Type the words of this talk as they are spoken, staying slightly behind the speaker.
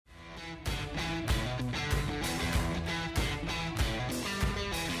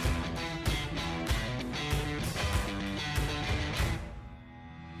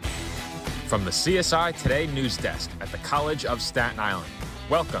From the CSI Today news desk at the College of Staten Island,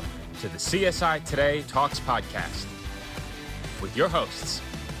 welcome to the CSI Today Talks podcast with your hosts,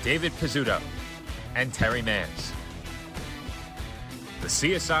 David Pizzuto and Terry Mayers. The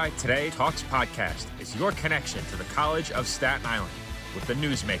CSI Today Talks podcast is your connection to the College of Staten Island with the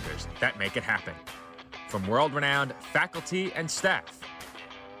newsmakers that make it happen. From world-renowned faculty and staff,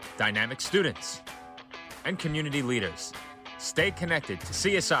 dynamic students, and community leaders, stay connected to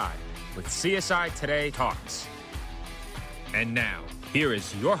CSI with CSI Today Talks. And now, here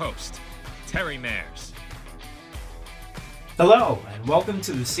is your host, Terry Mayers. Hello, and welcome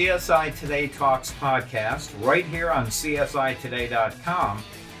to the CSI Today Talks podcast, right here on csitoday.com,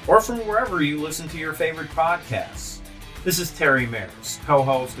 or from wherever you listen to your favorite podcasts. This is Terry Mayers,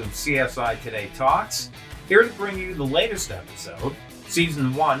 co-host of CSI Today Talks, here to bring you the latest episode,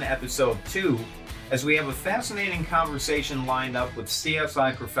 Season 1, Episode 2, as we have a fascinating conversation lined up with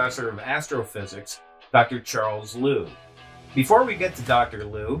CSI Professor of Astrophysics, Dr. Charles Liu. Before we get to Dr.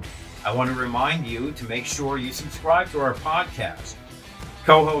 Liu, I want to remind you to make sure you subscribe to our podcast.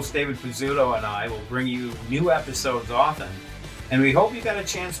 Co-host David Pizzuto and I will bring you new episodes often, and we hope you got a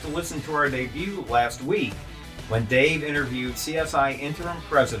chance to listen to our debut last week when Dave interviewed CSI Interim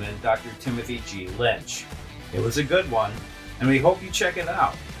President Dr. Timothy G. Lynch. It was a good one, and we hope you check it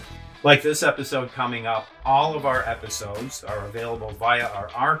out. Like this episode coming up, all of our episodes are available via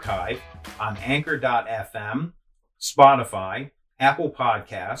our archive on Anchor.fm, Spotify, Apple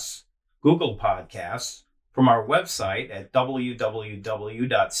Podcasts, Google Podcasts, from our website at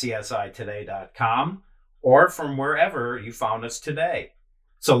www.csitoday.com, or from wherever you found us today.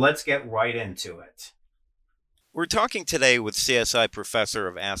 So let's get right into it. We're talking today with CSI Professor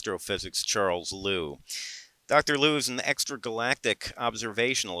of Astrophysics Charles Liu. Dr. Liu is an extragalactic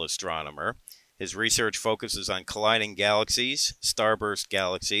observational astronomer. His research focuses on colliding galaxies, starburst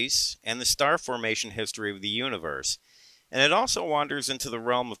galaxies, and the star formation history of the universe. And it also wanders into the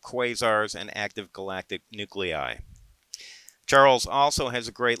realm of quasars and active galactic nuclei. Charles also has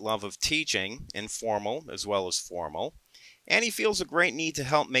a great love of teaching, informal as well as formal, and he feels a great need to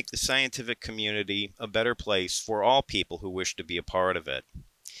help make the scientific community a better place for all people who wish to be a part of it.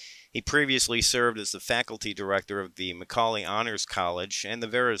 He previously served as the faculty director of the Macaulay Honors College and the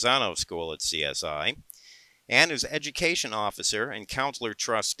Verrazano School at CSI, and as education officer and counselor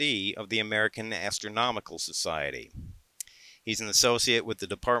trustee of the American Astronomical Society. He's an associate with the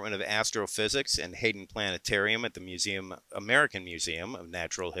Department of Astrophysics and Hayden Planetarium at the American Museum of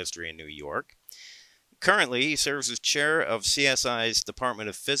Natural History in New York. Currently, he serves as chair of CSI's Department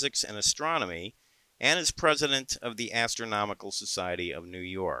of Physics and Astronomy and is president of the Astronomical Society of New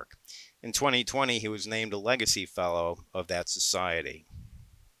York. In 2020, he was named a Legacy Fellow of that society.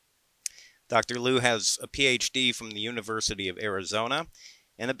 Dr. Liu has a PhD from the University of Arizona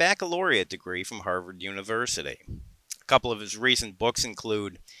and a baccalaureate degree from Harvard University. A couple of his recent books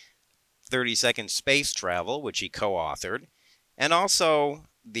include 30-Second Space Travel, which he co-authored, and also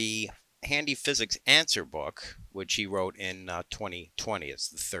the Handy Physics Answer book, which he wrote in 2020. It's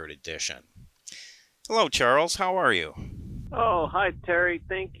the third edition. Hello, Charles. How are you? Oh, hi, Terry.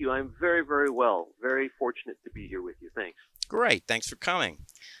 Thank you. I'm very, very well. Very fortunate to be here with you. Thanks. Great. Thanks for coming.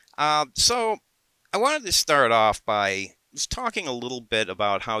 So I wanted to start off by just talking a little bit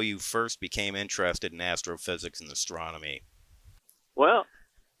about how you first became interested in astrophysics and astronomy. Well,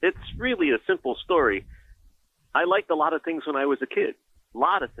 it's really a simple story. I liked a lot of things when I was a kid. A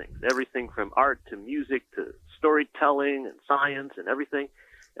lot of things. Everything from art to music to storytelling and science and everything.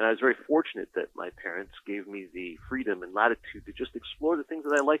 And I was very fortunate that my parents gave me the freedom and latitude to just explore the things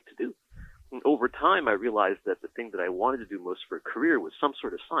that I like to do. And over time, I realized that the thing that I wanted to do most for a career was some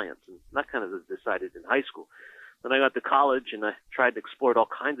sort of science. And that kind of decided in high school. Then I got to college and I tried to explore all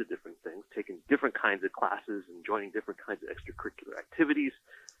kinds of different things, taking different kinds of classes and joining different kinds of extracurricular activities,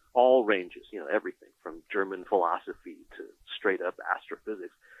 all ranges, everything from German philosophy to straight up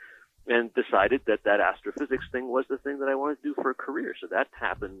astrophysics. And decided that astrophysics thing was the thing that I wanted to do for a career. So that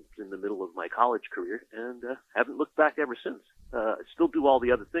happened in the middle of my college career, and haven't looked back ever since. I still do all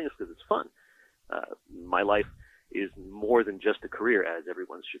the other things because it's fun. My life is more than just a career, as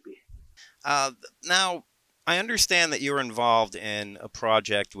everyone's should be. Now, I understand that you're involved in a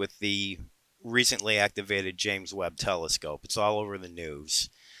project with the recently activated James Webb Telescope. It's all over the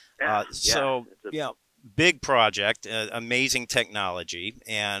news. Big project, amazing technology,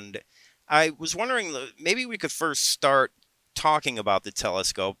 and I was wondering, maybe we could first start talking about the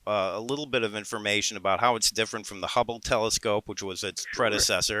telescope, a little bit of information about how it's different from the Hubble telescope, which was its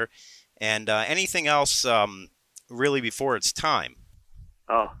predecessor, and anything else really before its time.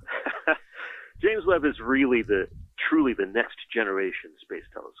 Oh, James Webb is really truly the next generation space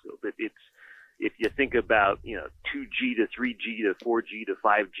telescope. It's if you think about, 2G to 3G to 4G to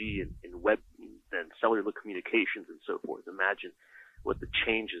 5G in web and cellular communications and so forth, imagine what the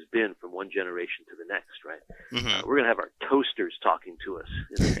change has been from one generation to the next, right? Mm-hmm. We're going to have our toasters talking to us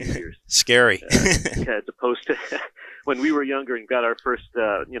in a few years. Scary. As opposed to when we were younger and got our first,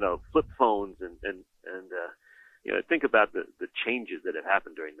 flip phones and think about the changes that have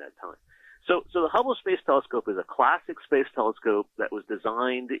happened during that time. So the Hubble Space Telescope is a classic space telescope that was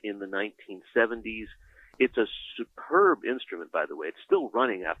designed in the 1970s. It's a superb instrument, by the way. It's still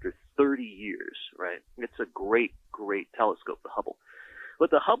running after 30 years, right? It's a great, great telescope, the Hubble. But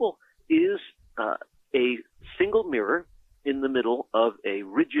the Hubble is a single mirror in the middle of a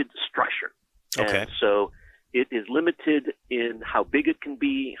rigid structure. Okay. And so it is limited in how big it can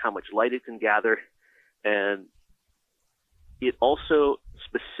be, how much light it can gather, and it also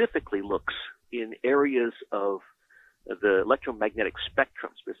specifically looks in areas of the electromagnetic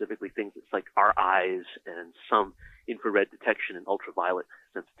spectrum, specifically things that's like our eyes and some infrared detection and ultraviolet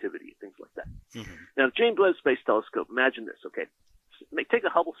sensitivity, things like that. Mm-hmm. Now, the James Webb Space Telescope, imagine this, okay? Take a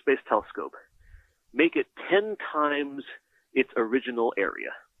Hubble Space Telescope, make it 10 times its original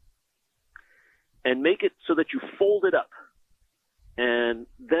area, and make it so that you fold it up, and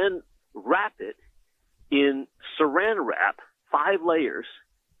then wrap it in saran wrap, 5 layers,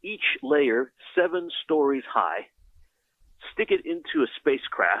 each layer 7 stories high, stick it into a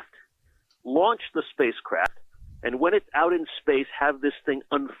spacecraft, launch the spacecraft, and when it's out in space, have this thing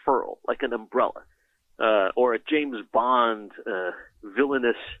unfurl like an umbrella, or a James Bond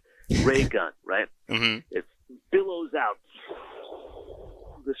villainous ray gun, right? Mm-hmm. It billows out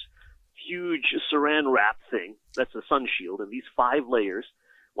this huge saran wrap thing. That's a sun shield, and these 5 layers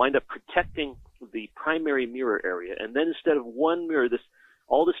wind up protecting the primary mirror area. And then instead of one mirror,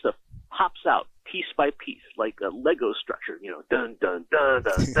 all this stuff pops out piece by piece, like a Lego structure, dun, dun, dun,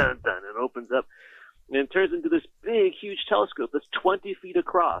 dun, dun, dun, and opens up. And it turns into this big, huge telescope that's 20 feet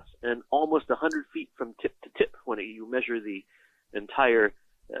across and almost 100 feet from tip to tip when you measure the entire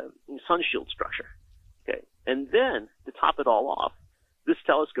sun shield structure. Okay. And then, to top it all off, this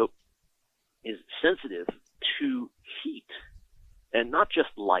telescope is sensitive to heat and not just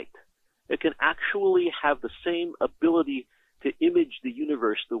light. It can actually have the same ability to image the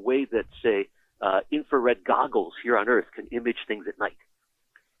universe the way that, say, infrared goggles here on Earth can image things at night.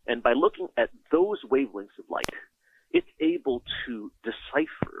 And by looking at those wavelengths of light, it's able to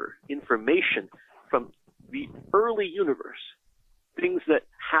decipher information from the early universe, things that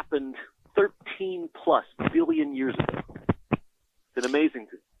happened 13 plus billion years ago. It's an amazing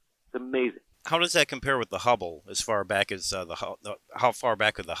thing. It's amazing. How does that compare with the Hubble? As far back as how far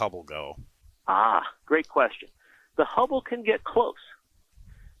back could the Hubble go? Great question. The Hubble can get close.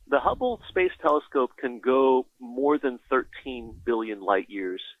 The Hubble Space Telescope can go more than 13 billion light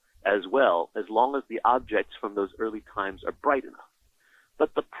years as well, as long as the objects from those early times are bright enough.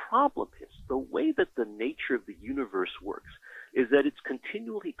 But the problem is, the way that the nature of the universe works is that it's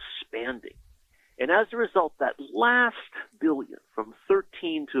continually expanding. And as a result, that last billion, from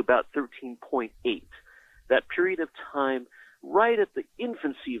 13 to about 13.8, that period of time right at the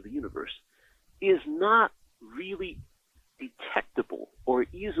infancy of the universe, is not really detectable or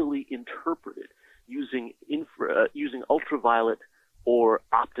easily interpreted using ultraviolet or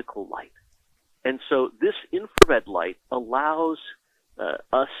optical light. And so this infrared light allows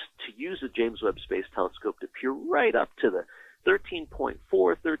us to use the James Webb Space Telescope to peer right up to the 13.4,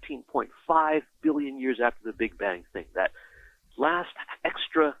 13.5 billion years after the Big Bang thing. That last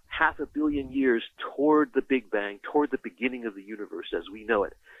extra 500 million years toward the Big Bang, toward the beginning of the universe as we know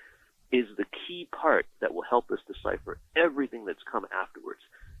it, is the key part that will help us decipher everything that's come afterwards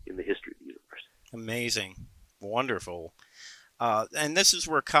in the history of the universe. Amazing. Wonderful. And this is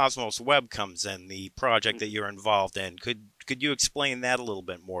where Cosmos Web comes in, the project that you're involved in. Could you explain that a little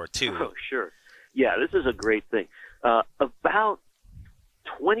bit more, too? Oh, sure. Yeah, this is a great thing. About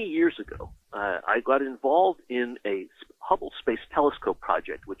 20 years ago, I got involved in a Hubble Space Telescope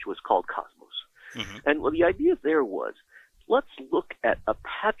project, which was called Cosmos. Mm-hmm. And the idea there was, let's look at a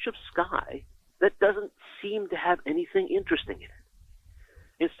patch of sky that doesn't seem to have anything interesting in it.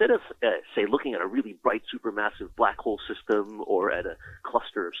 Instead of, say, looking at a really bright supermassive black hole system or at a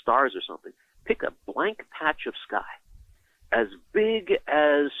cluster of stars or something, pick a blank patch of sky as big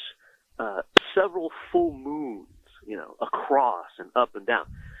as several full moons, across and up and down.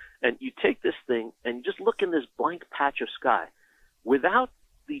 And you take this thing and you just look in this blank patch of sky without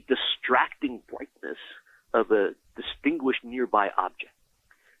the distracting brightness of a distinguished nearby object.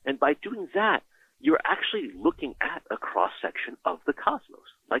 And by doing that, you're actually looking at a cross-section of the cosmos,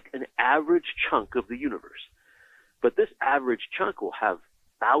 like an average chunk of the universe. But this average chunk will have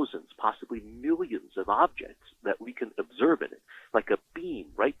thousands, possibly millions of objects that we can observe in it, like a beam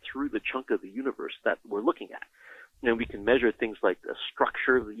right through the chunk of the universe that we're looking at. And we can measure things like the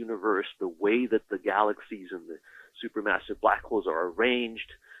structure of the universe, the way that the galaxies and the supermassive black holes are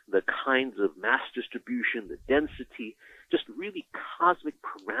arranged, the kinds of mass distribution, the density, just really cosmic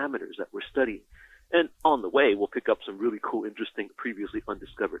parameters that we're studying. And on the way, we'll pick up some really cool, interesting, previously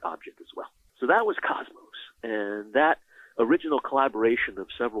undiscovered objects as well. So that was Cosmos. And that original collaboration of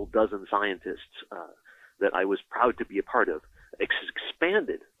several dozen scientists that I was proud to be a part of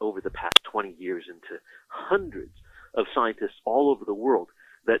expanded over the past 20 years into hundreds of scientists all over the world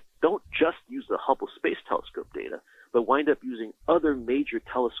that don't just use the Hubble Space Telescope data, but wind up using other major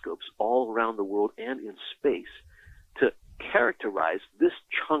telescopes all around the world and in space to characterize this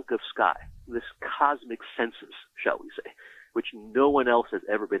chunk of sky, this cosmic census, shall we say, which no one else has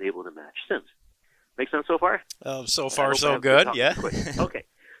ever been able to match since. Make sense so far? So far, so good, yeah. Okay.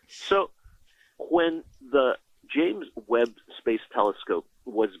 So when the James Webb Space Telescope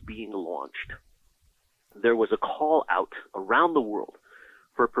was being launched, there was a call out around the world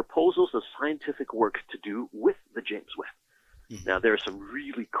for proposals of scientific work to do with the James Webb. Mm-hmm. Now, there are some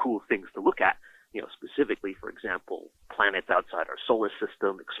really cool things to look at, specifically, for example, planets outside our solar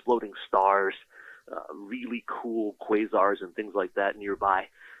system, exploding stars, really cool quasars and things like that nearby.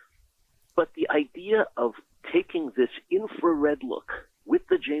 But the idea of taking this infrared look with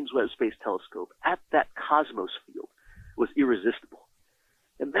the James Webb Space Telescope at that cosmos field was irresistible.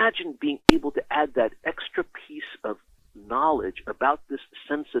 Imagine being able to add that extra piece of knowledge about this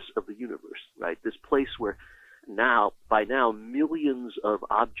census of the universe, right? This place where by now, millions of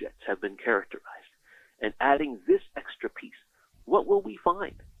objects have been characterized. And adding this extra piece, what will we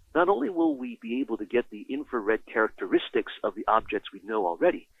find? Not only will we be able to get the infrared characteristics of the objects we know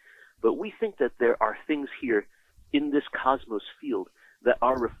already, but we think that there are things here in this cosmos field that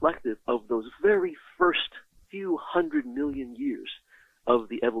are reflective of those very first few 100 million years of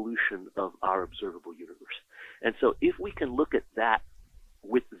the evolution of our observable universe. And so if we can look at that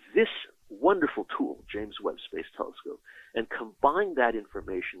with this wonderful tool, James Webb Space Telescope, and combine that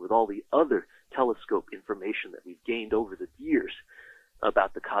information with all the other telescope information that we've gained over the years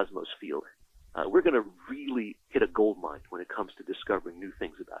about the cosmos field, we're going to really hit a gold mine when it comes to discovering new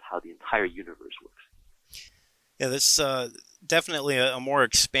things about how the entire universe works. Yeah, this definitely a more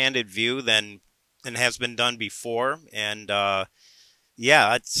expanded view than has been done before, and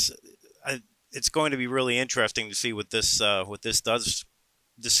it's going to be really interesting to see what this does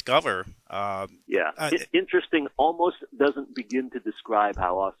discover. Interesting almost doesn't begin to describe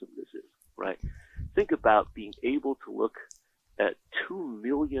how awesome this is, right? Think about being able to look at 2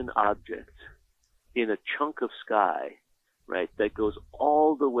 million objects in a chunk of sky, right, that goes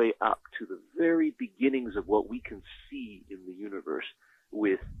all the way up to the very beginnings of what we can see in the universe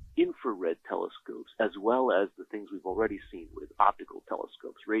with infrared telescopes, as well as the things we've already seen with optical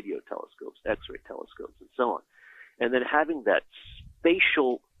telescopes, radio telescopes, X-ray telescopes, and so on. And then having that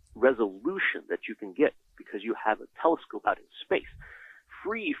spatial resolution that you can get because you have a telescope out in space,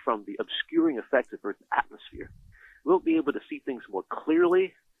 free from the obscuring effects of Earth's atmosphere. We'll be able to see things more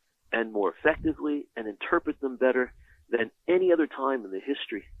clearly and more effectively and interpret them better than any other time in the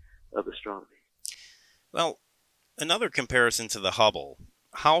history of astronomy. Well, another comparison to the Hubble,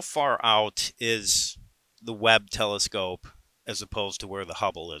 how far out is the Webb telescope as opposed to where the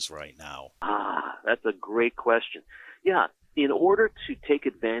Hubble is right now? That's a great question. Yeah, in order to take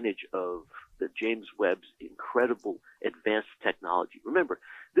advantage of the James Webb's incredible advanced technology, remember,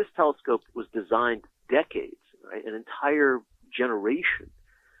 this telescope was designed decades, right, an entire generation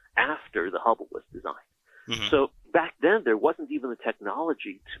after the Hubble was designed. Mm-hmm. So back then, there wasn't even the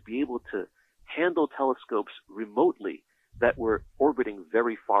technology to be able to handle telescopes remotely that were orbiting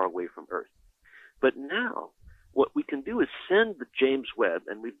very far away from Earth. But now, what we can do is send the James Webb,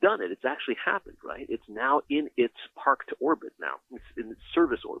 and we've done it. It's actually happened, right? It's now in its parked orbit now. It's in its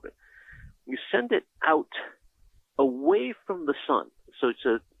service orbit. You send it out away from the sun. So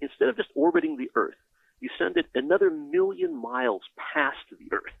instead of just orbiting the Earth, you send it another 1 million miles past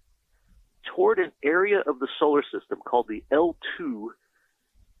the Earth toward an area of the solar system called the L2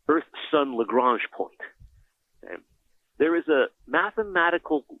 Earth-Sun Lagrange point. Okay? There is a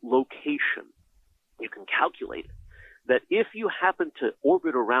mathematical location, you can calculate it, that if you happen to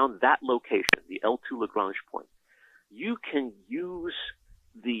orbit around that location, the L2 Lagrange point, you can use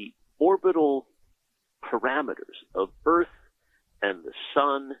the orbital parameters of Earth and the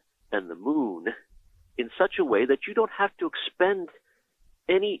Sun and the Moon in such a way that you don't have to expend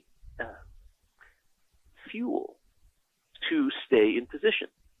any fuel to stay in position.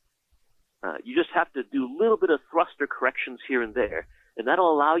 You just have to do a little bit of thruster corrections here and there And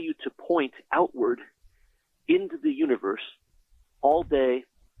that'll allow you to point outward into the universe all day,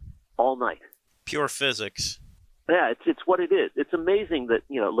 all night. Pure physics. Yeah, it's what it is. It's amazing that,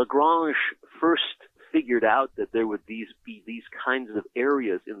 Lagrange first figured out that there would be these kinds of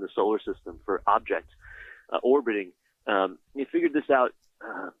areas in the solar system for objects orbiting. He figured this out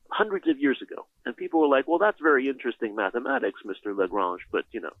hundreds of years ago. And people were like, well, that's very interesting mathematics, Mr. Lagrange, but,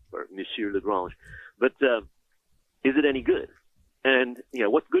 or Monsieur Lagrange. But is it any good? And,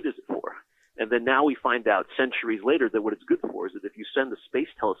 what good is it for? And then now we find out centuries later that what it's good for is that if you send a space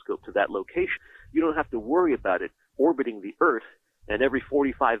telescope to that location, you don't have to worry about it orbiting the Earth and every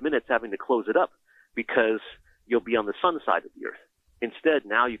 45 minutes having to close it up because you'll be on the sun side of the Earth. Instead,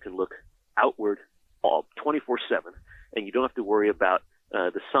 now you can look outward all 24/7, and you don't have to worry about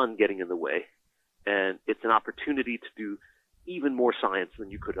the sun getting in the way. And it's an opportunity to do even more science than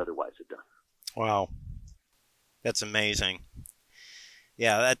you could otherwise have done. Wow. That's amazing.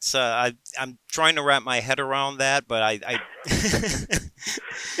 Yeah, that's I'm trying to wrap my head around that, but I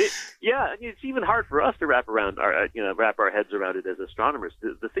it's even hard for us to wrap our heads around it as astronomers.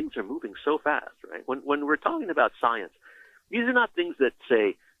 The things are moving so fast, right? When we're talking about science, these are not things that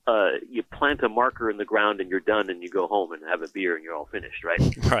say you plant a marker in the ground and you're done and you go home and have a beer and you're all finished, right?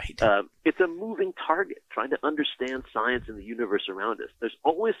 Right. It's a moving target, trying to understand science and the universe around us. There's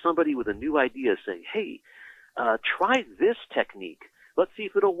always somebody with a new idea saying, hey, try this technique. Let's see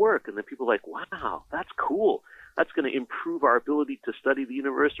if it'll work. And then people are like, wow, that's cool. That's going to improve our ability to study the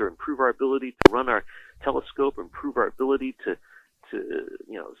universe, or improve our ability to run our telescope, or improve our ability to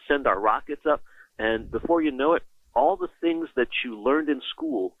send our rockets up. And before you know it, all the things that you learned in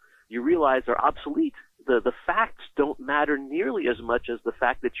school, you realize are obsolete. The facts don't matter nearly as much as the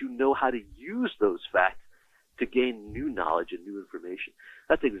fact that you know how to use those facts to gain new knowledge and new information.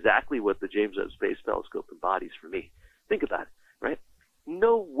 That's exactly what the James Webb Space Telescope embodies for me. Think about it, right?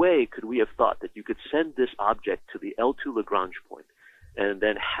 No way could we have thought that you could send this object to the L2 Lagrange point and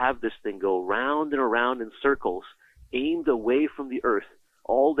then have this thing go round and around in circles aimed away from the Earth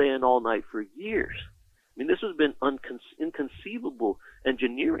all day and all night for years. I mean, this has been inconceivable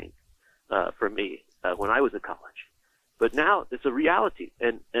engineering for me when I was in college. But now it's a reality,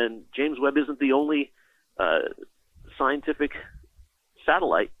 and James Webb isn't the only scientific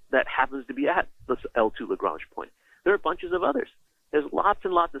satellite that happens to be at the L2 Lagrange point. There are bunches of others. There's lots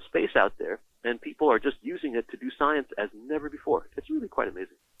and lots of space out there, and people are just using it to do science as never before. It's really quite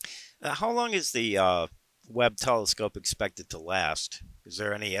amazing. How long is the Webb telescope expected to last? Is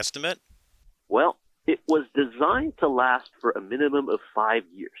there any estimate? Well, it was designed to last for a minimum of 5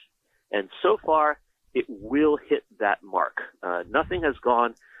 years, and so far it will hit that mark. Nothing has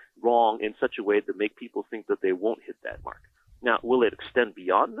gone wrong in such a way to make people think that they won't hit that mark. Now, will it extend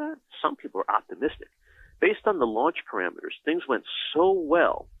beyond that? Some people are optimistic. Based on the launch parameters, things went so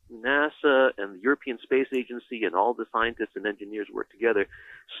well. NASA and the European Space Agency and all the scientists and engineers worked together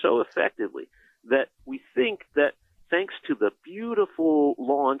so effectively that we think that thanks to the beautiful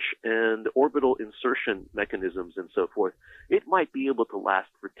launch and orbital insertion mechanisms and so forth, it might be able to last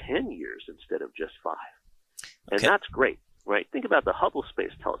for 10 years instead of just 5. And that's great, right? Think about the Hubble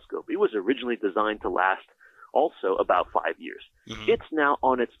Space Telescope. It was originally designed to last also about 5 years. Mm-hmm. It's now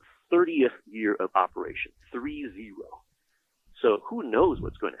on its 30th year of operation, 30. So who knows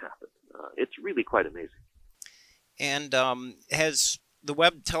what's going to happen? It's really quite amazing. And has the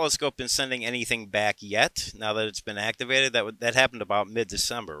Webb telescope been sending anything back yet, now that it's been activated? That happened about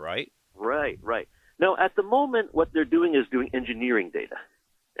mid-December, right? Right. No, at the moment, what they're doing is doing engineering data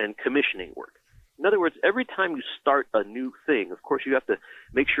and commissioning work. In other words, every time you start a new thing, of course, you have to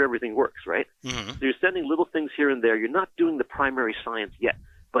make sure everything works, right? Mm-hmm. So you're sending little things here and there. You're not doing the primary science yet.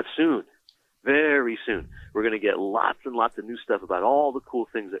 But soon, very soon, we're going to get lots and lots of new stuff about all the cool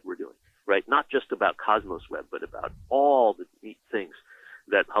things that we're doing, right? Not just about Cosmos Webb, but about all the neat things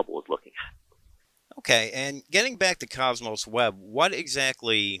that Hubble is looking at. Okay, and getting back to Cosmos Webb, what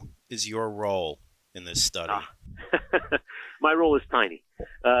exactly is your role in this study? My role is tiny.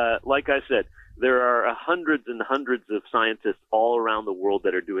 Like I said, there are hundreds and hundreds of scientists all around the world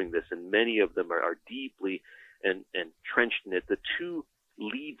that are doing this, and many of them are deeply entrenched in it. The two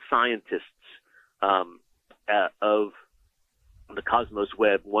lead scientists of the Cosmos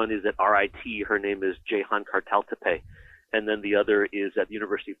Webb, one is at RIT, her name is Jehan Kartaltepe, and then the other is at the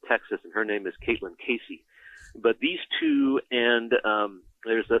University of Texas, and her name is Caitlin Casey. But these two, and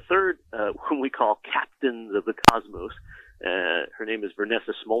there's a third, whom we call captains of the cosmos. Her name is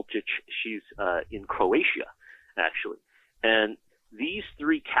Vernesa Smolcic. She's in Croatia, actually. And these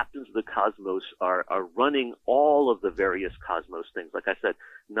three captains of the cosmos are running all of the various cosmos things. Like I said,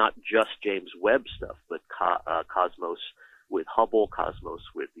 not just James Webb stuff, but Cosmos with Hubble Cosmos,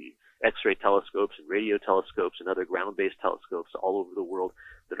 with the X-ray telescopes and radio telescopes and other ground-based telescopes all over the world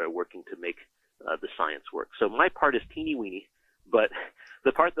that are working to make the science work. So my part is teeny weeny, but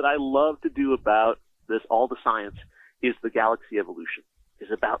the part that I love to do about this, all the science, is the galaxy evolution, is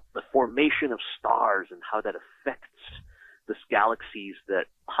about the formation of stars and how that affects the galaxies that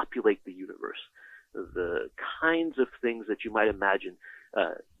populate the universe. The kinds of things that you might imagine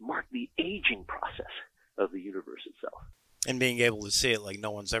mark the aging process of the universe itself. And being able to see it like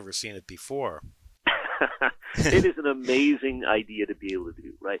no one's ever seen it before. It is an amazing idea to be able to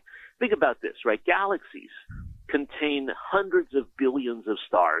do, right? Think about this, right? Galaxies contain hundreds of billions of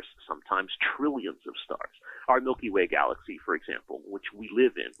stars, sometimes trillions of stars. Our Milky Way galaxy, for example, which we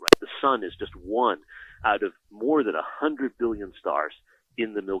live in, right? The sun is just one out of more than 100 billion stars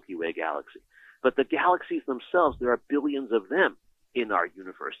in the Milky Way galaxy. But the galaxies themselves, there are billions of them in our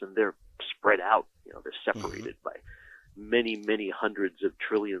universe, and they're spread out. You know, they're separated by many, many hundreds of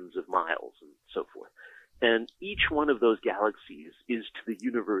trillions of miles and so forth. And each one of those galaxies is to the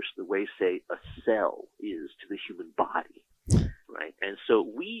universe the way, say, a cell is to the human body, right? And so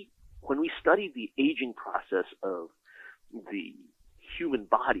when we study the aging process of the human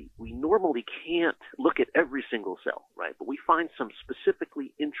body, we normally can't look at every single cell, right? But we find some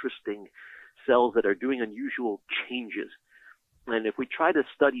specifically interesting cells that are doing unusual changes. And if we try to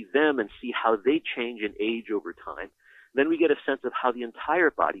study them and see how they change and age over time, then we get a sense of how the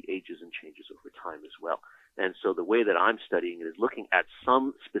entire body ages and changes over time as well. And so the way that I'm studying it is looking at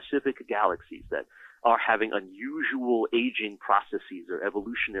some specific galaxies that are having unusual aging processes or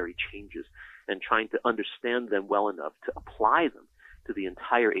evolutionary changes and trying to understand them well enough to apply them to the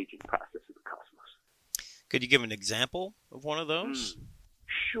entire aging process of the cosmos. Could you give an example of one of those?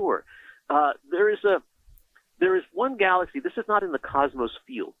 Sure. There is one galaxy, this is not in the cosmos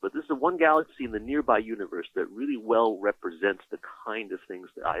field, but this is one galaxy in the nearby universe that really well represents the kind of things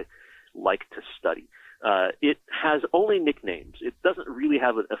that I like to study. It has only nicknames. It doesn't really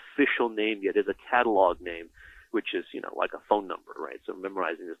have an official name yet. It's a catalog name, which is, like a phone number, right? So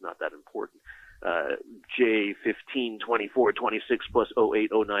memorizing is not that important. J152426 plus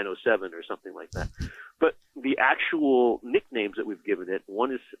 080907 or something like that. But the actual nicknames that we've given it,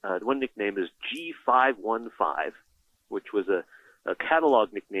 one nickname is G515, which was a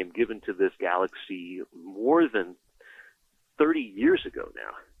catalog nickname given to this galaxy more than 30 years ago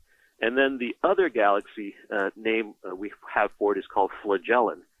now. And then the other galaxy name we have for it is called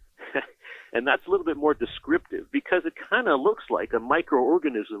Flagellum. And that's a little bit more descriptive because it kind of looks like a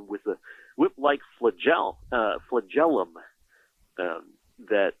microorganism with a whip-like flagellum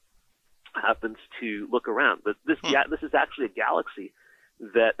that happens to look around. But this is actually a galaxy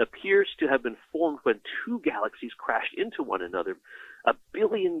that appears to have been formed when two galaxies crashed into one another 1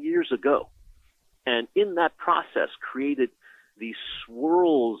 billion years ago. And in that process created these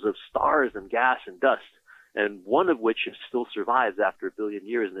swirls of stars and gas and dust, and one of which still survives after 1 billion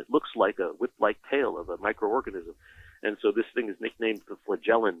years, and it looks like a whip-like tail of a microorganism. And so this thing is nicknamed the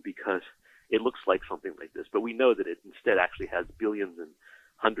flagellum because it looks like something like this. But we know that it instead actually has billions and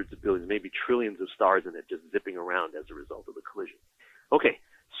hundreds of billions, maybe trillions of stars in it just zipping around as a result of the collision. Okay,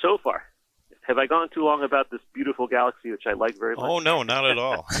 so far, have I gone too long about this beautiful galaxy, which I like very much? Oh, no, not at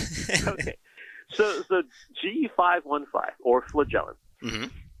all. Okay. So G515, or flagellum,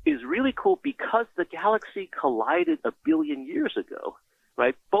 is really cool because the galaxy collided 1 billion years ago,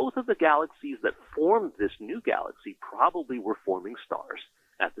 right? Both of the galaxies that formed this new galaxy probably were forming stars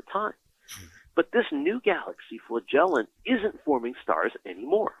at the time. But this new galaxy, Flagellum, isn't forming stars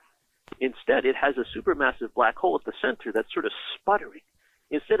anymore. Instead, it has a supermassive black hole at the center that's sort of sputtering.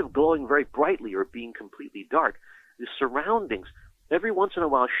 Instead of glowing very brightly or being completely dark, the surroundings every once in a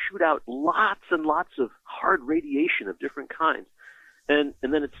while shoot out lots and lots of hard radiation of different kinds. And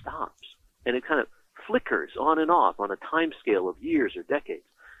then it stops. And it kind of flickers on and off on a time scale of years or decades.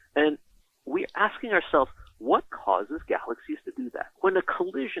 And we're asking ourselves, what causes galaxies to do that? When a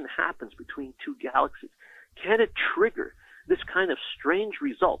collision happens between two galaxies, can it trigger this kind of strange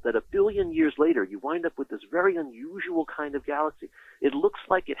result that 1 billion years later you wind up with this very unusual kind of galaxy? It looks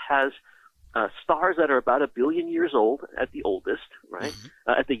like it has stars that are about 1 billion years old at the oldest, right?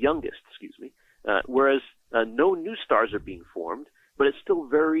 At the youngest, excuse me. Whereas no new stars are being formed, but it's still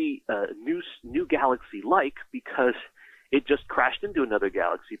very new galaxy-like because it just crashed into another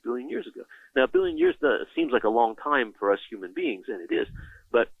galaxy 1 billion years ago. Now, 1 billion years seems like a long time for us human beings, and it is.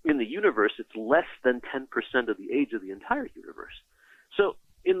 But in the universe, it's less than 10% of the age of the entire universe. So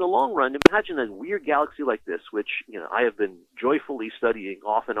in the long run, imagine a weird galaxy like this, which I have been joyfully studying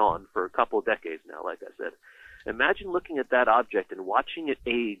off and on for a couple of decades now, like I said. Imagine looking at that object and watching it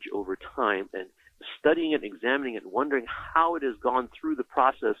age over time and studying it, examining it, wondering how it has gone through the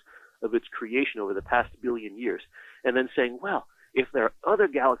process of its creation over the past billion years, and then saying, well, if there are other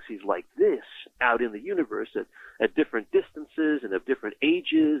galaxies like this out in the universe at different distances and of different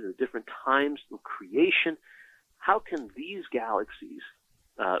ages and different times of creation, how can these galaxies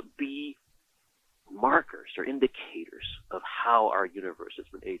be markers or indicators of how our universe has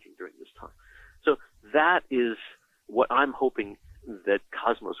been aging during this time? So that is what I'm hoping that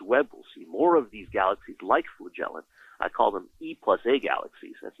Cosmos Web will see, more of these galaxies like Flagellan. I call them E+A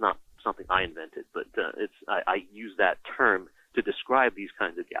galaxies. That's not something I invented, but I use that term to describe these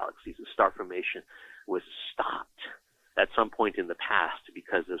kinds of galaxies. The star formation was stopped at some point in the past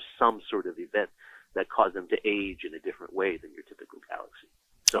because of some sort of event that caused them to age in a different way than your typical galaxy.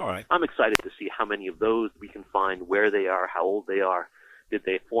 So I'm excited to see how many of those we can find, where they are, how old they are. Did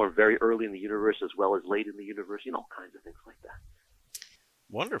they form very early in the universe as well as late in the universe? All kinds of things like that.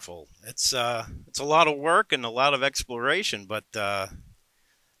 Wonderful. It's a lot of work and a lot of exploration, but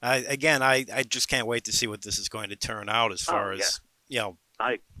I just can't wait to see what this is going to turn out as far as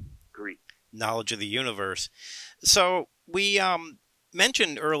I agree. Knowledge of the universe. So we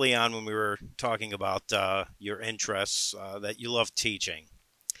mentioned early on when we were talking about your interests that you love teaching.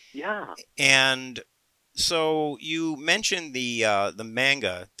 Yeah. And so you mentioned the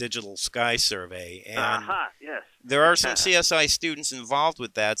manga Digital Sky Survey, and yes. There are some CSI students involved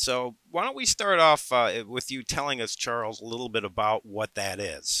with that. So why don't we start off with you telling us, Charles, a little bit about what that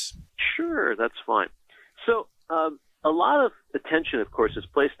is? Sure, that's fine. So a lot of attention, of course, is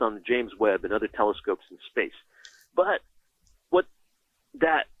placed on the James Webb and other telescopes in space. But what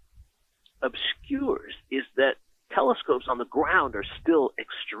that obscures is that telescopes on the ground are still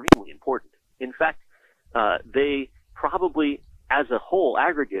extremely important. In fact, they probably, as a whole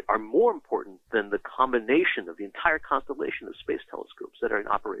aggregate, are more important than the combination of the entire constellation of space telescopes that are in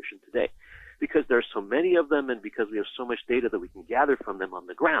operation today, because there are so many of them and because we have so much data that we can gather from them on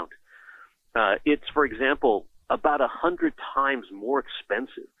the ground. It's, for example, about 100 times more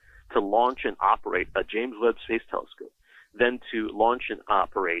expensive to launch and operate a James Webb Space Telescope than to launch and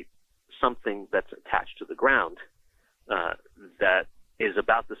operate something that's attached to the ground that is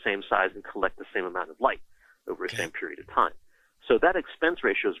about the same size and collect the same amount of light over the same period of time. So that expense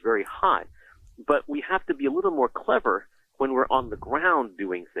ratio is very high, but we have to be a little more clever when we're on the ground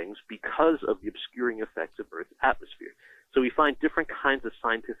doing things because of the obscuring effects of Earth's atmosphere. So we find different kinds of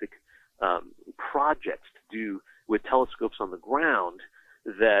scientific projects to do with telescopes on the ground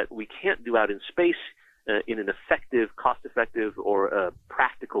that we can't do out in space in an effective, cost-effective, or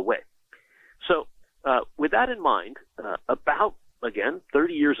practical way. So with that in mind, about, again,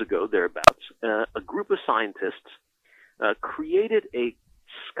 30 years ago, thereabouts, a group of scientists created a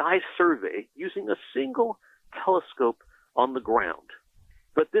sky survey using a single telescope on the ground.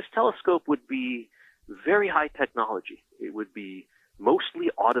 But this telescope would be very high technology. It would be mostly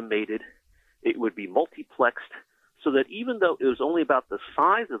automated. It would be multiplexed, so that even though it was only about the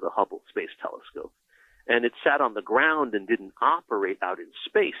size of the Hubble Space Telescope, and it sat on the ground and didn't operate out in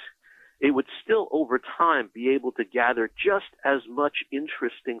space, it would still over time be able to gather just as much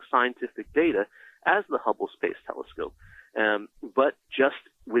interesting scientific data as the Hubble Space Telescope, but just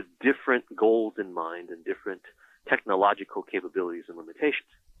with different goals in mind and different technological capabilities and limitations.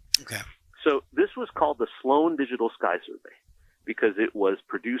 Okay. So this was called the Sloan Digital Sky Survey because it was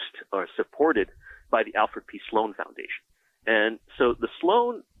produced or supported by the Alfred P. Sloan Foundation. And so the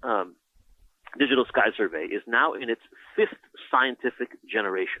Sloan Digital Sky Survey is now in its 5th scientific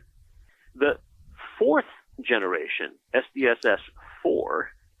generation. The 4th generation, SDSS-4,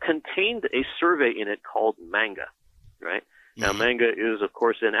 contained a survey in it called MANGA, right? Mm-hmm. Now, MANGA is, of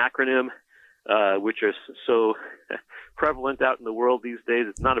course, an acronym which is so prevalent out in the world these days.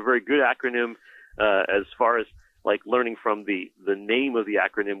 It's not a very good acronym as far as like learning from the name of the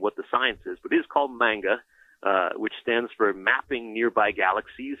acronym what the science is, but it is called MANGA, which stands for Mapping Nearby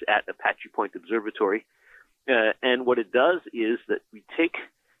Galaxies at Apache Point Observatory. And what it does is that we take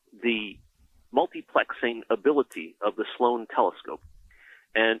the multiplexing ability of the Sloan telescope,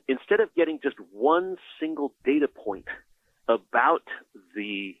 and instead of getting just one single data point about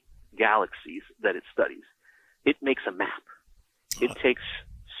the galaxies that it studies, it makes a map. It takes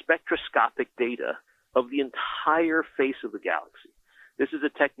spectroscopic data of the entire face of the galaxy. This is a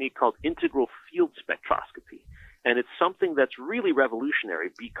technique called integral field spectroscopy, and it's something that's really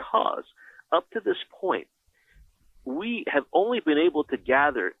revolutionary because up to this point, we have only been able to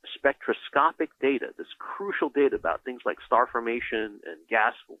gather spectroscopic data, this crucial data about things like star formation and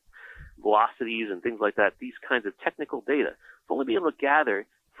gas velocities and things like that, these kinds of technical data. We've only been able to gather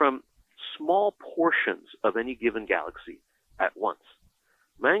from small portions of any given galaxy at once.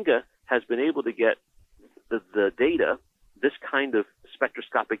 MANGA has been able to get the data, this kind of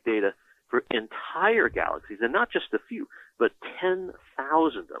spectroscopic data, for entire galaxies, and not just a few, but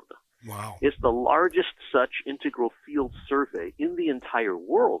 10,000 of them. Wow. It's the largest such integral field survey in the entire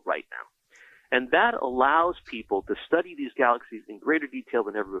world right now. And that allows people to study these galaxies in greater detail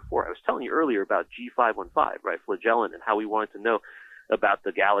than ever before. I was telling you earlier about G515, right, Flagellan, and how we wanted to know about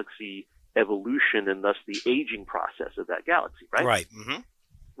the galaxy evolution and thus the aging process of that galaxy, right? Right. Mm-hmm.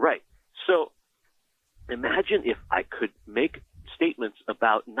 Right. So imagine if I could make statements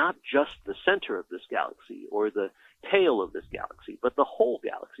about not just the center of this galaxy or the tail of this galaxy, but the whole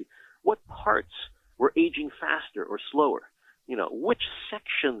galaxy. What parts were aging faster or slower? You know, which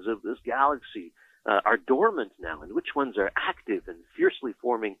sections of this galaxy are dormant now, and which ones are active and fiercely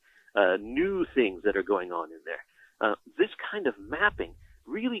forming new things that are going on in there? This kind of mapping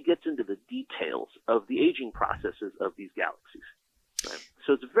really gets into the details of the aging processes of these galaxies. Right?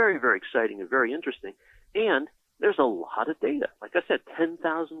 So it's very, very exciting and very interesting. And there's a lot of data. Like I said,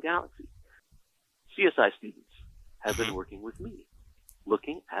 10,000 galaxies. CSI students have been working with me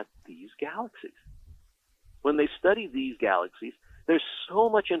looking at these galaxies. When they study these galaxies, there's so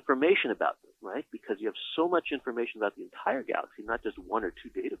much information about them, right? Because you have so much information about the entire galaxy, not just one or two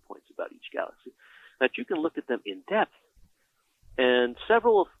data points about each galaxy, that you can look at them in depth. And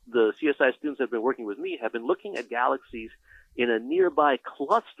several of the CSI students that have been working with me have been looking at galaxies in a nearby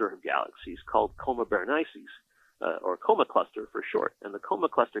cluster of galaxies called Coma Berenices, or Coma Cluster for short. And the Coma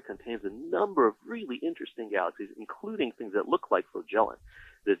Cluster contains a number of really interesting galaxies, including things that look like Flagellan,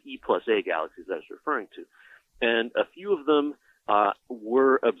 the E+A galaxies that I was referring to. And a few of them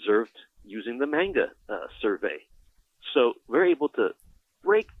were observed using the MANGA survey. So we're able to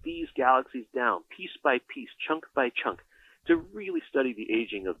break these galaxies down piece by piece, chunk by chunk, to really study the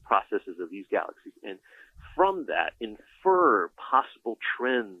aging of processes of these galaxies. And from that, infer possible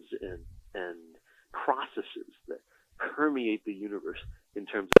trends and processes that permeate the universe in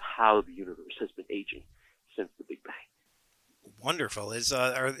terms of how the universe has been aging since the Big Bang. Wonderful. Is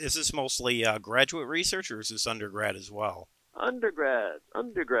this mostly graduate research, or is this undergrad as well? Undergrads.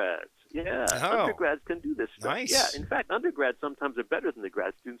 Yeah, undergrads can do this stuff. Nice. Yeah, in fact, undergrads sometimes are better than the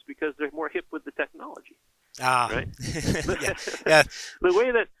grad students because they're more hip with the technology. Right? Yeah. The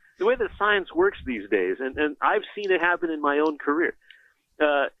way that science works these days, and I've seen it happen in my own career.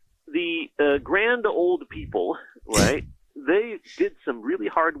 The grand old people, right? They did some really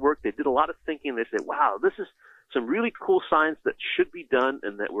hard work. They did a lot of thinking. They said, "Wow, this is some really cool science that should be done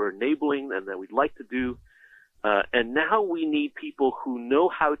and that we're enabling and that we'd like to do. And now we need people who know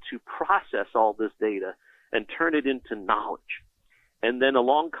how to process all this data and turn it into knowledge." And then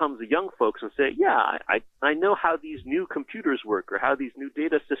along comes the young folks and say, "Yeah, I know how these new computers work or how these new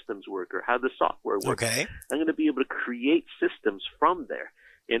data systems work or how the software works. Okay. I'm going to be able to create systems from there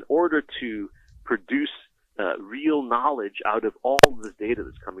in order to produce real knowledge out of all of this data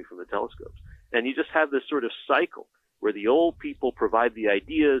that's coming from the telescopes." And you just have this sort of cycle where the old people provide the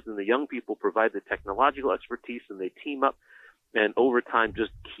ideas and the young people provide the technological expertise, and they team up and over time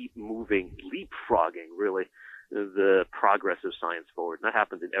just keep moving, leapfrogging really the progress of science forward. And that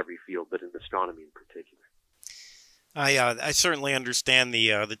happens in every field, but in astronomy in particular. I certainly understand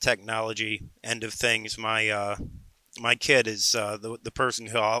the technology end of things. My kid is the person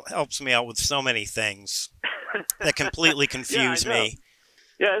who helps me out with so many things that completely confuse me.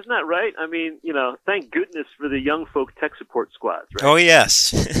 Yeah, isn't that right? I mean, thank goodness for the young folk tech support squads, right? Oh,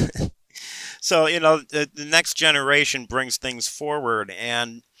 yes. So, the next generation brings things forward.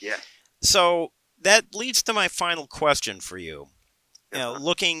 And so that leads to my final question for you.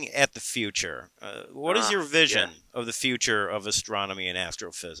 Looking at the future, what is your vision of the future of astronomy and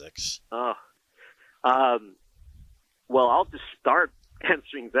astrophysics? Well, I'll just start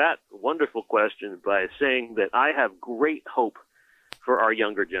answering that wonderful question by saying that I have great hope for our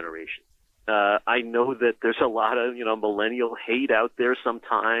younger generation. I know that there's a lot of, millennial hate out there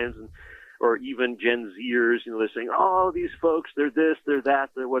sometimes, or even Gen Zers, they're saying, "Oh, these folks, they're this, they're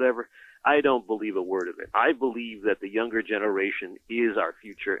that, they're whatever." I don't believe a word of it. I believe that the younger generation is our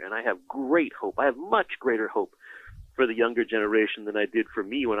future, and I have great hope. I have much greater hope for the younger generation than I did for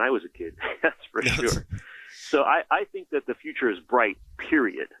me when I was a kid. That's for sure. So I think that the future is bright,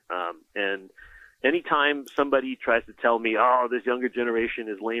 period. And anytime somebody tries to tell me, "Oh, this younger generation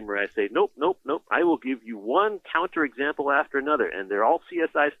is lamer," I say, nope. I will give you one counterexample after another, and they're all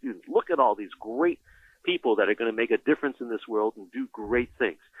CSI students. Look at all these great people that are going to make a difference in this world and do great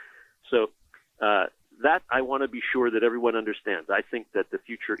things. So that I want to be sure that everyone understands. I think that the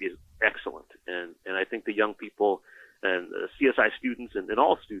future is excellent, and I think the young people and CSI students and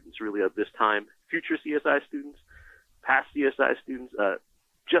all students really of this time, future CSI students, past CSI students,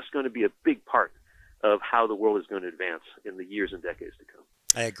 just going to be a big part of how the world is going to advance in the years and decades to come.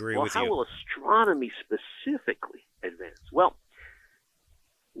 I agree well, with how you. will astronomy specifically advance? Well,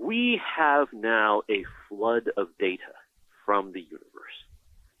 we have now a flood of data from the universe.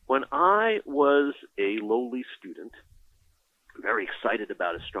 When I was a lowly student, very excited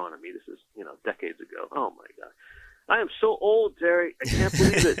about astronomy, this is, decades ago. Oh my God. I am so old, Terry. I can't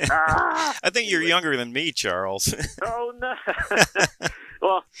believe it. I think you're Anyway. younger than me, Charles. Oh, no.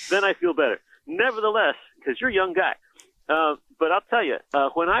 Well, then I feel better. Nevertheless, because you're a young guy. But I'll tell you,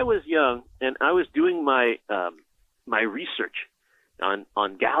 when I was young and I was doing my research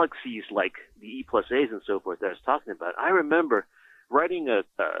on galaxies like the E+A's and so forth that I was talking about, I remember writing a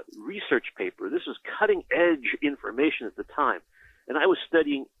research paper. This was cutting-edge information at the time. And I was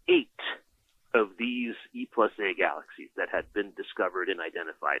studying 8 of these E+A galaxies that had been discovered and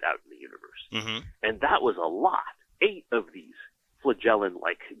identified out in the universe. Mm-hmm. And that was a lot. 8 of these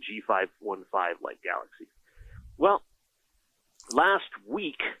Flagellan-like, G515-like galaxies. Well, last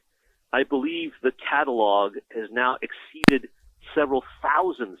week, I believe the catalog has now exceeded several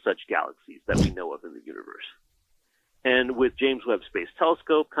thousand such galaxies that we know of in the universe. And with James Webb Space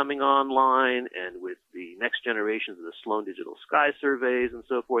Telescope coming online, and with the next generations of the Sloan Digital Sky Surveys and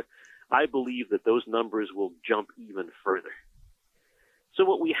so forth, I believe that those numbers will jump even further. So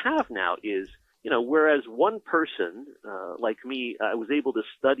what we have now is, whereas one person, like me, was able to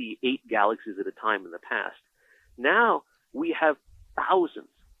study 8 galaxies at a time in the past, now we have thousands,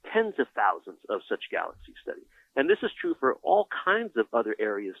 tens of thousands of such galaxies studied. And this is true for all kinds of other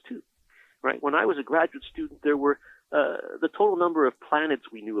areas too, right? When I was a graduate student, there were the total number of planets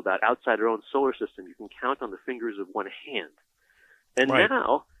we knew about outside our own solar system, you can count on the fingers of one hand. And Right.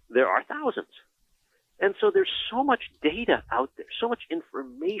 now there are thousands. And so there's so much data out there, so much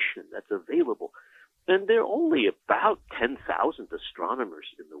information that's available. And there are only about 10,000 astronomers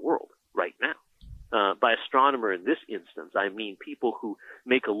in the world right now. By astronomer in this instance, I mean people who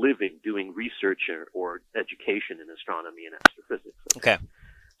make a living doing research or education in astronomy and astrophysics. Okay.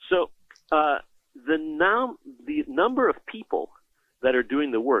 So the number of people that are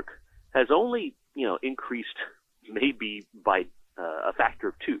doing the work has only, increased maybe by a factor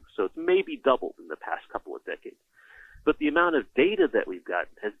of 2. So it's maybe doubled in the past couple of decades. But the amount of data that we've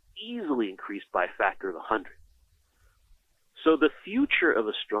gotten has easily increased by a factor of 100. So the future of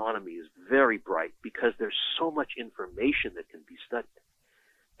astronomy is very bright because there's so much information that can be studied.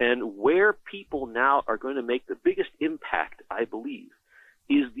 And where people now are going to make the biggest impact, I believe,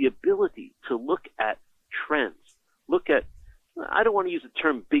 is the ability to look at trends, I don't want to use the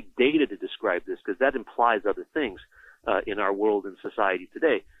term big data to describe this because that implies other things in our world and society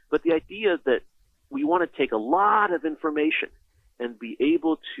today. But the idea that we want to take a lot of information and be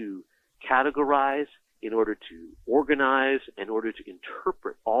able to categorize in order to organize, in order to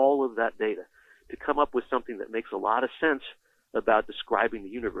interpret all of that data, to come up with something that makes a lot of sense about describing the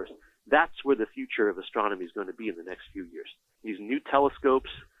universe. That's where the future of astronomy is going to be in the next few years. These new telescopes,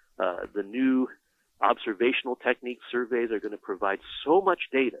 the new observational techniques, surveys are going to provide so much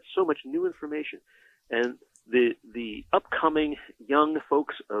data, so much new information. And the upcoming young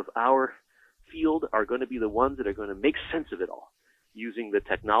folks of our field are going to be the ones that are going to make sense of it all, using the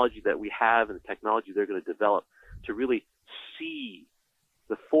technology that we have and the technology they're going to develop to really see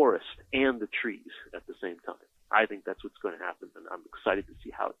the forest and the trees at the same time. I think that's what's going to happen, and I'm excited to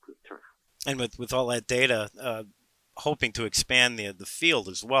see how it could turn out. And with all that data, hoping to expand the field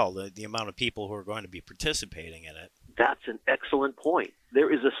as well, the amount of people who are going to be participating in it. That's an excellent point.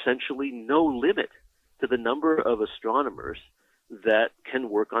 There is essentially no limit to the number of astronomers that can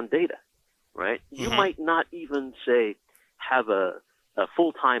work on data, right? You might not even, say, have a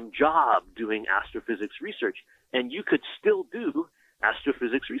full-time job doing astrophysics research, and you could still do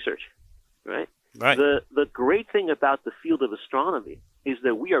astrophysics research, right? Right. The great thing about the field of astronomy is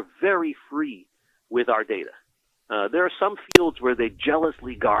that we are very free with our data. There are some fields where they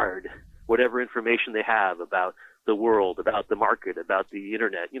jealously guard whatever information they have about the world, about the market, about the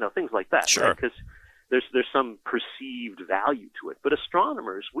internet, things like that. Sure. Right? Because there's some perceived value to it. But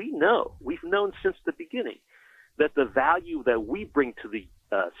astronomers, we've known since the beginning that the value that we bring to the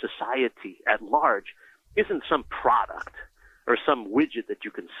society at large isn't some product or some widget that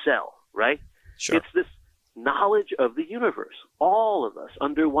you can sell, right? Sure. It's this knowledge of the universe, all of us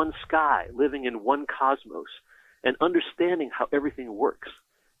under one sky, living in one cosmos, and understanding how everything works,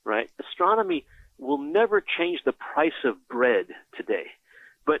 right? Astronomy will never change the price of bread today,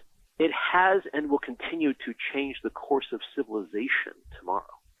 but it has and will continue to change the course of civilization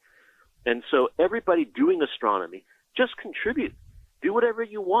tomorrow. And so everybody doing astronomy, just contribute. Do whatever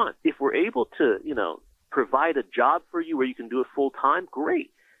you want. If we're able to, provide a job for you where you can do it full time,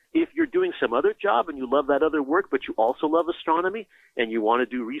 great. If you're doing some other job and you love that other work, but you also love astronomy and you want to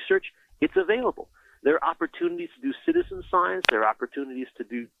do research, it's available. There are opportunities to do citizen science. There are opportunities to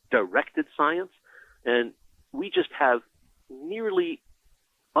do directed science. And we just have nearly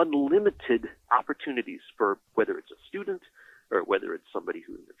unlimited opportunities for whether it's a student or whether it's somebody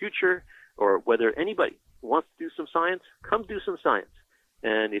who in the future or whether anybody wants to do some science, come do some science.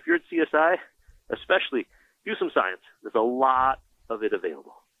 And if you're at CSI, especially, do some science. There's a lot of it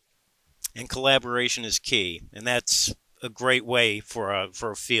available. And collaboration is key, and that's a great way for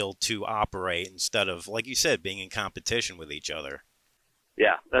a field to operate instead of, like you said, being in competition with each other.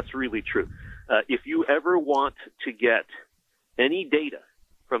 Yeah, that's really true. If you ever want to get any data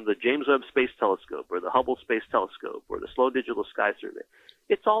from the James Webb Space Telescope or the Hubble Space Telescope or the Sloan Digital Sky Survey,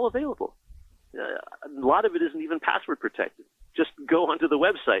 it's all available. A lot of it isn't even password protected. Just go onto the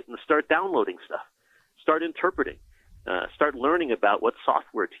website and start downloading stuff. Start interpreting. Start learning about what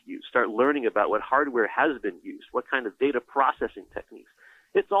software to use. Start learning about what hardware has been used, what kind of data processing techniques.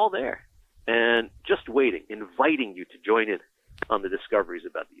 It's all there. And just waiting, inviting you to join in on the discoveries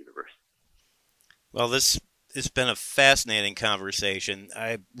about the universe. Well, this has been a fascinating conversation.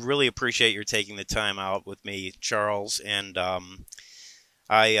 I really appreciate your taking the time out with me, Charles. And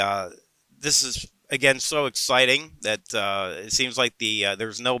this is, again, so exciting that it seems like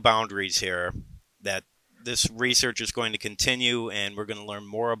there's no boundaries here, that this research is going to continue, and we're going to learn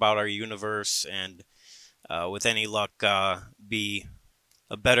more about our universe, and with any luck, be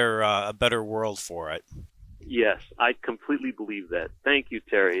a better world for it. Yes, I completely believe that. Thank you,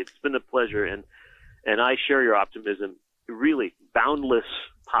 Terry. It's been a pleasure, and I share your optimism. Really, boundless,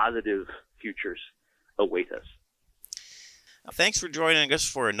 positive futures await us. Thanks for joining us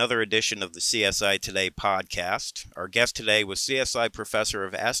for another edition of the CSI Today podcast. Our guest today was CSI Professor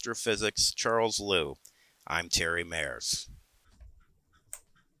of Astrophysics, Charles Liu. I'm Terry Mayers.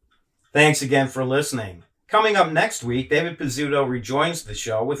 Thanks again for listening. Coming up next week, David Pizzuto rejoins the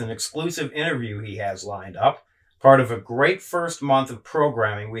show with an exclusive interview he has lined up, part of a great first month of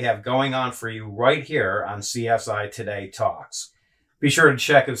programming we have going on for you right here on CSI Today Talks. Be sure to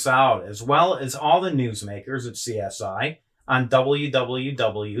check us out, as well as all the newsmakers at CSI, on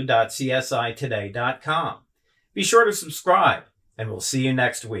www.csitoday.com. Be sure to subscribe, and we'll see you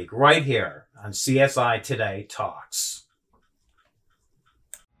next week right here on CSI Today Talks.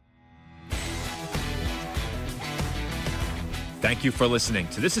 Thank you for listening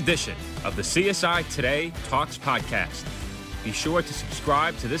to this edition of the CSI Today Talks podcast. Be sure to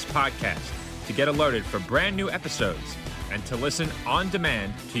subscribe to this podcast to get alerted for brand new episodes and to listen on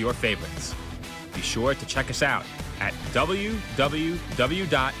demand to your favorites. Be sure to check us out at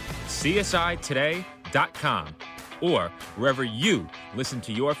www.csitoday.com or wherever you listen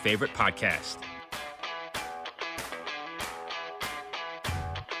to your favorite podcast.